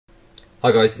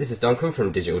Hi guys, this is Duncan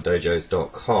from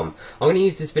digitaldojos.com. I'm going to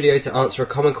use this video to answer a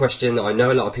common question that I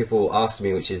know a lot of people ask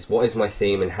me, which is what is my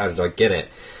theme and how did I get it?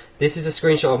 This is a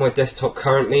screenshot of my desktop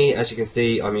currently. As you can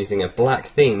see, I'm using a black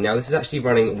theme. Now this is actually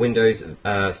running Windows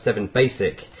 7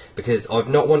 Basic because I've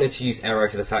not wanted to use Aero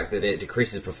for the fact that it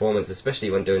decreases performance, especially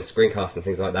when doing screencasts and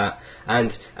things like that.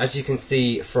 And as you can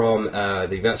see from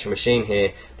the virtual machine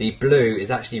here, the blue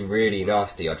is actually really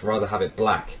nasty. I'd rather have it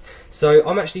black. So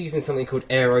I'm actually using something called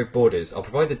Aero borders. I'll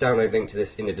provide the download link to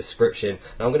this in the description.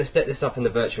 Now I'm going to set this up in the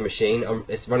virtual machine.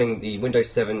 It's running the Windows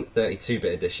 7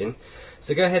 32-bit edition.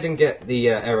 So go ahead and get the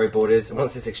Aero borders, and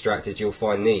once it's extracted you'll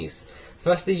find these.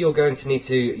 Firstly, you're going to need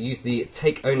to use the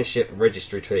Take Ownership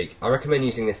Registry tweak. I recommend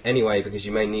using this anyway because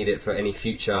you may need it for any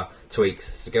future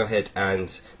tweaks, so go ahead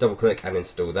and double click and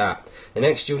install that. The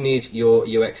next you'll need your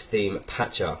UX theme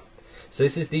patcher. So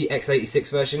this is the x86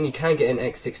 version. You can get an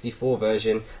x64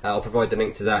 version. I'll provide the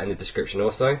link to that in the description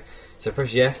also. So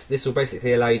press yes. This will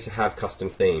basically allow you to have custom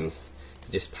themes.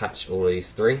 So just patch all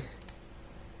these three.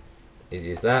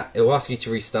 Easy as that. It will ask you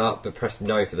to restart, but press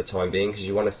no for the time being because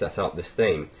you want to set up this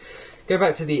theme. Go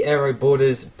back to the Aero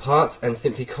borders part and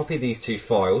simply copy these two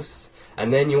files,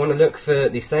 and then you want to look for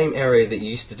the same area that you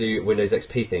used to do Windows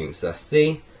XP themes. So that's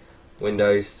C,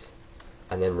 Windows,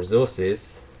 and then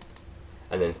Resources,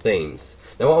 and then Themes.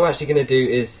 Now what I'm actually going to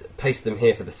do is paste them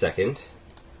here for the second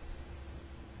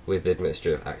with the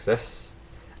administrative access,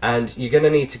 and you're going to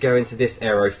need to go into this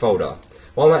Aero folder.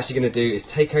 What I'm actually going to do is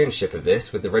take ownership of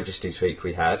this with the registry tweak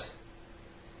we had.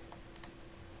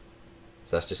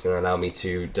 So that's just going to allow me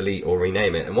to delete or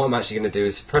rename it. And what I'm actually going to do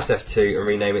is press F2 and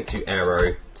rename it to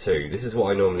Aero 2. This is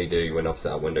what I normally do when I've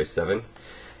set up Windows 7.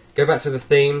 Go back to the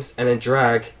themes and then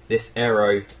drag this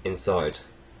Aero inside.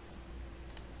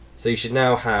 So you should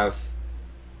now have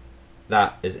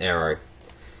that as Aero.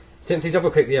 Simply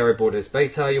double click the Aero borders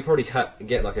beta. You'll probably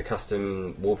get like a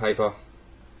custom wallpaper,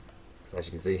 as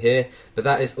you can see here, but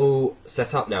that is all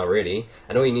set up now really,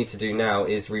 and all you need to do now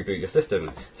is reboot your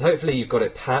system. So hopefully you've got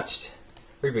it patched.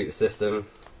 Reboot the system,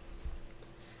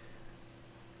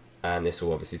 and this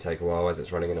will obviously take a while as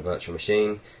it's running in a virtual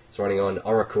machine. It's running on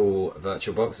Oracle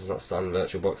VirtualBox. It's not Sun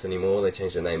VirtualBox anymore. They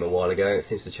changed the name a while ago. It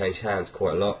seems to change hands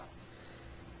quite a lot.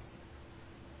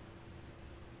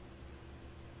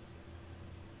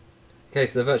 Okay,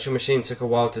 so the virtual machine took a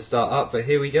while to start up, but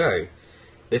here we go.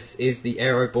 This is the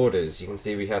Aero borders. You can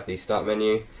see we have the start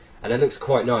menu, and it looks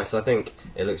quite nice. I think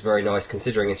it looks very nice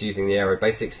considering it's using the Aero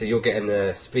Basics, so you're getting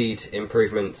the speed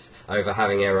improvements over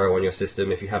having Aero on your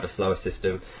system if you have a slower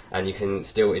system, and you can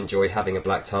still enjoy having a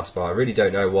black taskbar. I really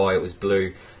don't know why it was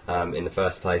blue in the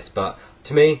first place, but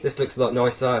to me this looks a lot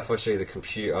nicer. If I show you the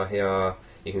computer here,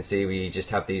 you can see we just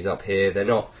have these up here. They're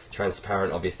not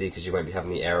transparent obviously because you won't be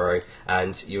having the Aero,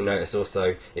 and you'll notice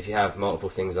also if you have multiple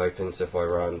things open, so if I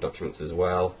run documents as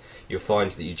well, you'll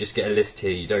find that you just get a list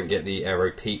here, you don't get the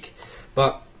Aero peak.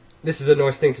 But this is a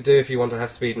nice thing to do if you want to have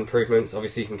speed improvements.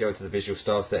 Obviously you can go into the visual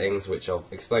style settings, which I've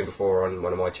explained before on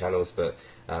one of my channels, but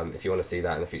if you want to see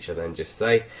that in the future then just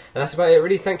say. And that's about it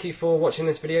really. Thank you for watching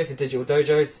this video for Digital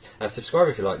Dojos. Subscribe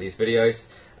if you like these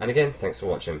videos, and again, thanks for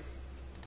watching.